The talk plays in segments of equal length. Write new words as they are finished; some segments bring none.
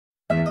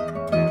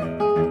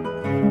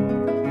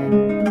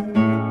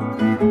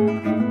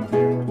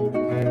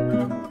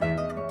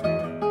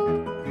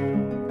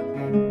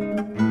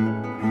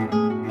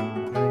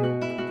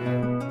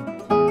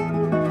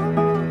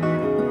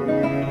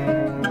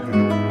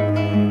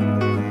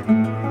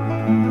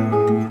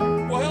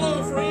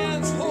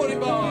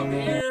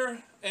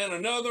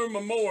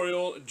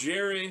memorial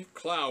Jerry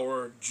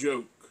Clower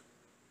joke.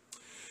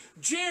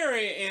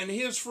 Jerry and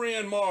his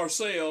friend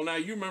Marcel, now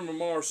you remember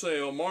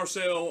Marcel.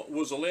 Marcel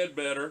was a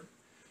Ledbetter.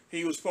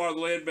 He was part of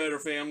the Ledbetter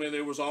family.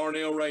 There was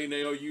Arnell,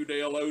 Raynell,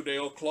 Udale,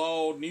 Odell,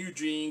 Claude,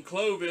 Eugene,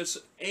 Clovis,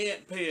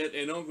 Aunt Pet,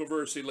 and Uncle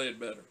Versi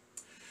Ledbetter.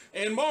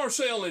 And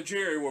Marcel and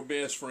Jerry were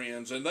best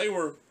friends, and they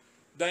were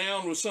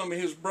down with some of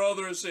his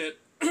brothers at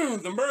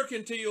the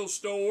mercantile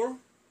store,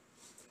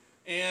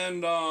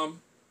 and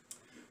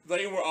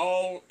they were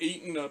all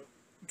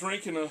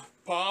drinking a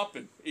pop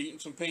and eating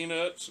some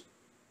peanuts.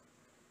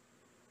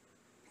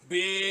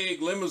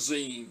 Big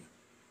limousine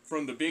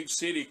from the big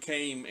city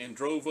came and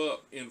drove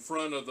up in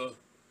front of the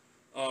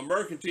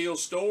mercantile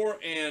store,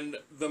 and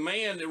the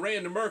man that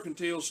ran the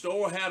mercantile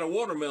store had a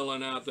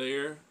watermelon out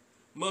there.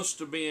 Must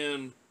have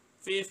been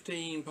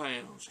 15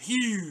 pounds.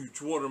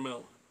 Huge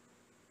watermelon.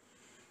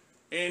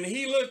 And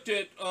he looked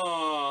at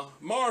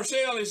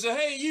Marcel and said,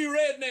 "Hey, you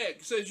redneck."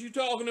 He says, "You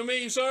talking to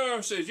me, sir?"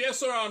 He says, "Yes,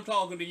 sir, I'm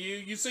talking to you.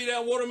 You see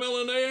that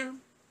watermelon there?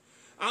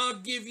 I'll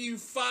give you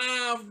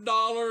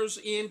 $5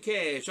 in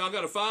cash. I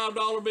got a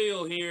 $5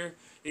 bill here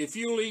if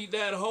you'll eat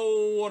that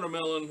whole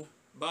watermelon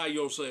by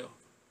yourself."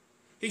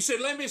 He said,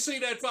 "Let me see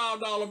that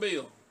 $5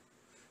 bill."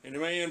 And the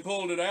man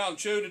pulled it out and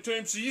showed it to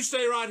him. So "You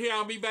stay right here.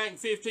 I'll be back in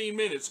 15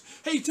 minutes.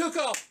 He took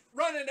off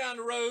running down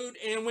the road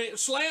and went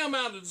slam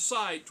out of the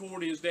sight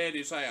toward his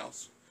daddy's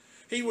house.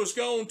 He was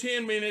gone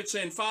 10 minutes,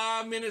 and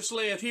 5 minutes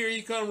left. Here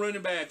he come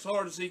running back as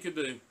hard as he could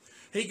do.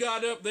 He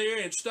got up there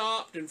and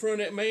stopped in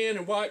front of that man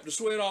and wiped the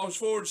sweat off his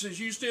forehead and says,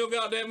 "You still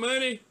got that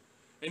money?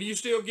 And you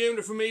still giving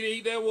it for me to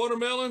eat that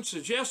watermelon?"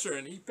 Says, "Yes, sir."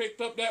 And he picked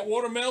up that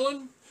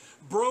watermelon,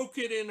 broke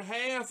it in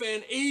half,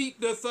 and eat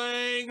the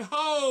thing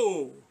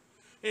whole.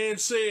 And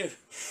said,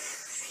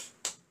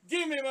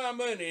 "Give me my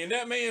money." And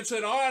that man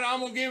said, "All right, I'm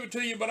going to give it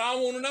to you, but I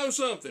want to know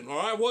something." "All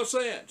right, what's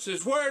that?"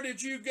 Says, "Where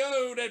did you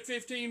go that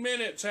 15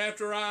 minutes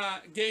after I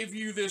gave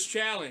you this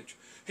challenge?"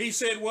 He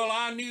said, "Well,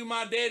 I knew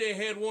my daddy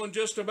had one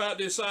just about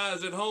this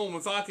size at home.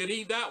 If I could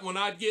eat that one,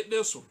 I'd get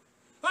this one."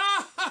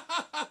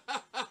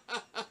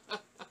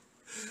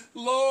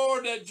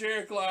 Lord, that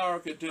Jerry Clower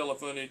could tell a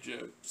funny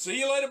joke. See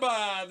you later,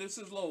 bye. This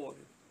is Lloyd.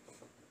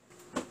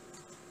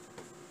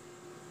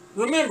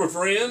 Remember,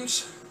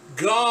 friends,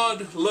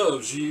 God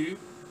loves you.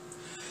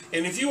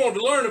 And if you want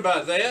to learn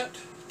about that,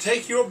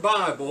 take your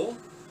Bible,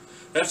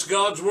 that's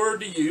God's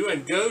Word to you,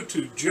 and go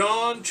to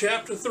John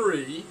chapter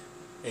 3,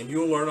 and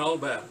you'll learn all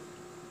about it.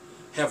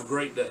 Have a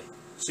great day.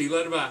 See you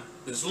later, bye.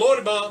 This is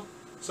Lloydebob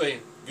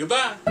saying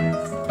goodbye.